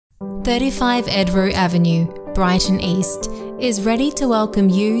35 Edro Avenue, Brighton East, is ready to welcome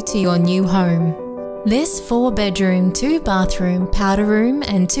you to your new home. This 4-bedroom, 2-bathroom, powder room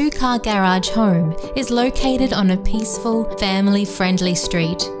and 2-car garage home is located on a peaceful, family-friendly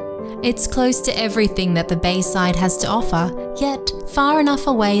street. It's close to everything that the Bayside has to offer, yet far enough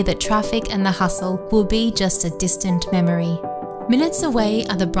away that traffic and the hustle will be just a distant memory. Minutes away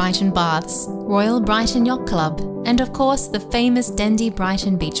are the Brighton Baths, Royal Brighton Yacht Club, and of course the famous Dendy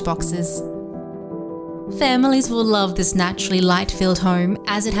Brighton beach boxes. Families will love this naturally light-filled home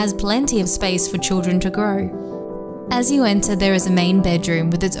as it has plenty of space for children to grow. As you enter, there is a main bedroom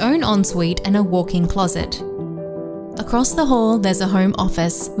with its own ensuite and a walk-in closet. Across the hall, there's a home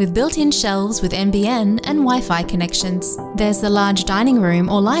office with built-in shelves with NBN and Wi-Fi connections. There's the large dining room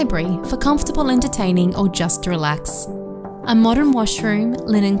or library for comfortable entertaining or just to relax. A modern washroom,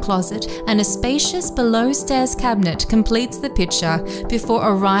 linen closet, and a spacious below-stairs cabinet completes the picture before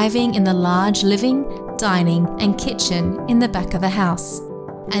arriving in the large living, dining, and kitchen in the back of the house.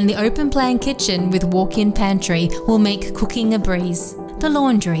 And the open-plan kitchen with walk-in pantry will make cooking a breeze. The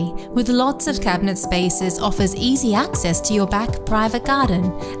laundry, with lots of cabinet spaces, offers easy access to your back private garden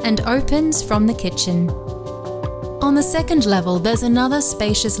and opens from the kitchen. On the second level, there's another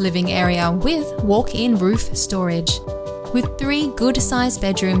spacious living area with walk-in roof storage. With 3 good-sized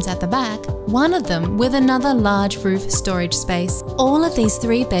bedrooms at the back, one of them with another large roof storage space. All of these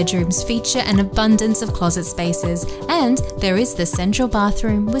 3 bedrooms feature an abundance of closet spaces, and there is the central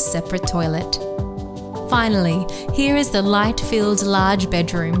bathroom with separate toilet. Finally, here is the light-filled large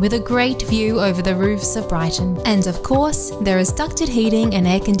bedroom with a great view over the roofs of Brighton. And of course, there is ducted heating and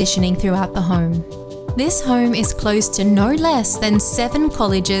air conditioning throughout the home. This home is close to no less than 7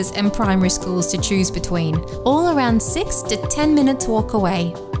 colleges and primary schools to choose between, all around 6 to 10 minutes walk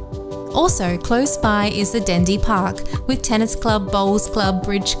away. Also close by is the Dendy Park, with tennis club, bowls club,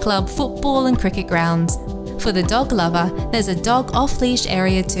 bridge club, football and cricket grounds. For the dog lover, there's a dog off-leash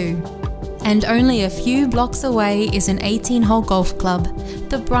area too. And only a few blocks away is an 18-hole golf club.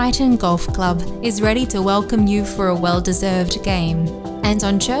 The Brighton Golf Club is ready to welcome you for a well-deserved game. And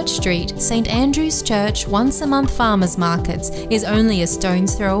on Church Street, St Andrew's Church once-a-month farmers markets is only a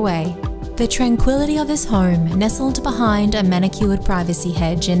stone's throw away. The tranquility of this home, nestled behind a manicured privacy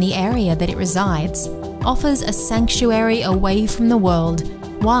hedge in the area that it resides, offers a sanctuary away from the world,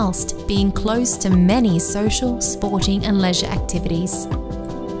 whilst being close to many social, sporting and leisure activities.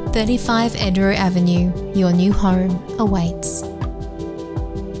 35 Edro Avenue, your new home awaits.